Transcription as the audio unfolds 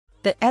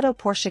The Edo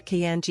Porsche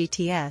Cayenne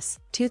GTS,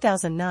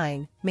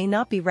 2009, may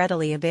not be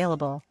readily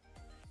available.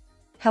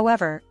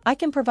 However, I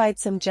can provide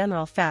some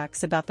general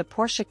facts about the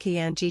Porsche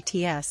Cayenne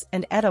GTS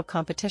and Edo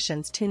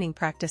competition's tuning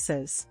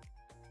practices.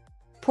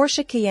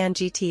 Porsche Cayenne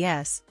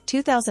GTS,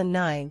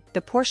 2009.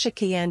 The Porsche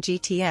Cayenne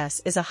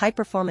GTS is a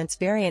high-performance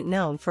variant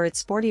known for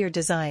its sportier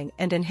design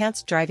and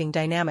enhanced driving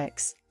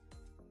dynamics.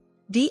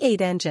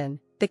 V8 engine.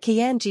 The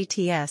Cayenne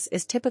GTS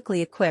is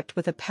typically equipped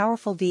with a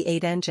powerful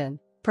V8 engine,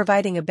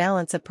 providing a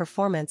balance of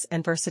performance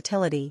and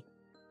versatility.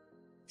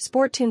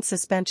 Sport-tuned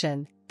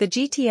suspension. The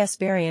GTS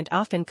variant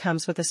often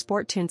comes with a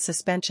sport-tuned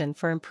suspension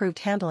for improved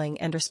handling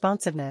and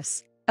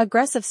responsiveness.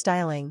 Aggressive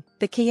styling.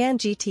 The Cayenne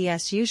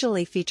GTS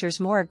usually features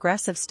more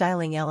aggressive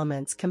styling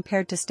elements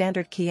compared to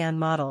standard Cayenne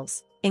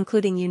models,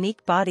 including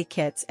unique body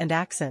kits and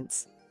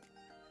accents.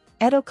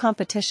 Edo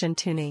competition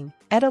tuning.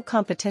 Edo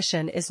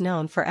competition is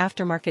known for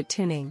aftermarket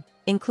tuning,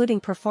 including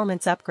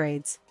performance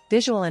upgrades,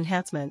 visual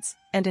enhancements,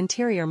 and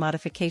interior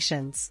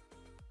modifications.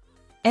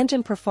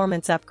 Engine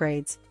performance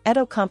upgrades.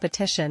 Edo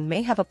competition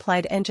may have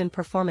applied engine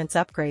performance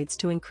upgrades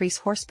to increase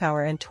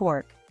horsepower and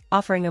torque,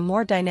 offering a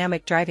more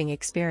dynamic driving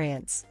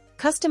experience.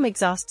 Custom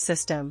exhaust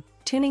system.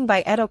 Tuning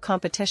by Edo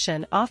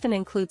competition often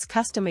includes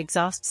custom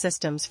exhaust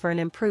systems for an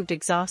improved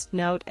exhaust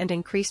note and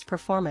increased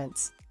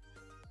performance.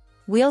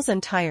 Wheels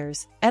and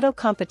tires. Edo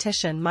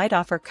competition might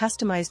offer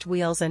customized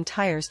wheels and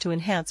tires to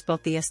enhance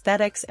both the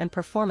aesthetics and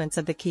performance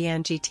of the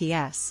Cayenne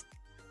GTS.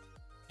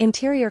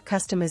 Interior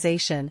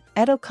customization.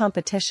 Edo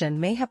competition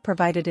may have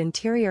provided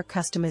interior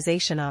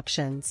customization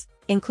options,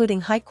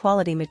 including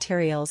high-quality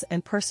materials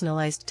and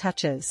personalized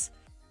touches.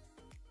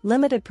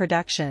 Limited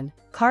production.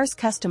 Cars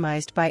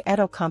customized by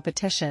Edo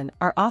competition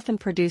are often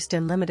produced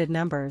in limited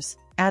numbers,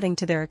 adding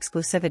to their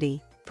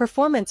exclusivity.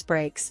 Performance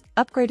brakes.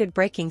 Upgraded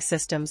braking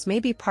systems may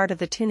be part of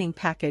the tuning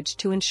package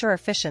to ensure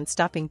efficient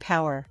stopping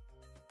power.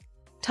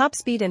 Top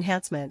speed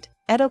enhancement.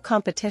 Edo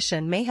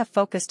competition may have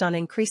focused on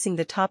increasing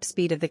the top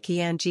speed of the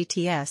Cayenne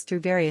GTS through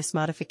various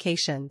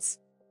modifications.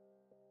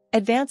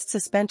 Advanced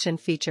suspension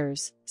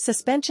features.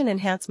 Suspension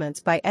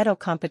enhancements by Edo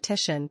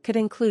competition could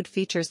include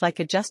features like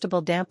adjustable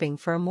damping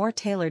for a more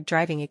tailored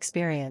driving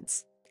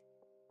experience.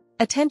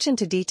 Attention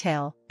to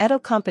detail. Edo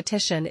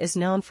competition is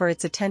known for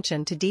its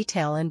attention to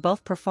detail in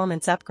both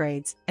performance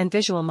upgrades and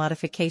visual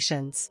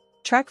modifications.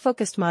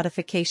 Track-focused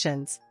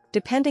modifications.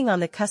 Depending on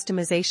the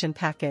customization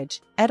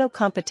package, Edo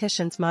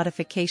competition's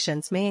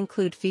modifications may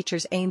include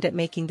features aimed at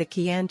making the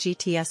Cayenne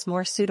GTS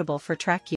more suitable for track use.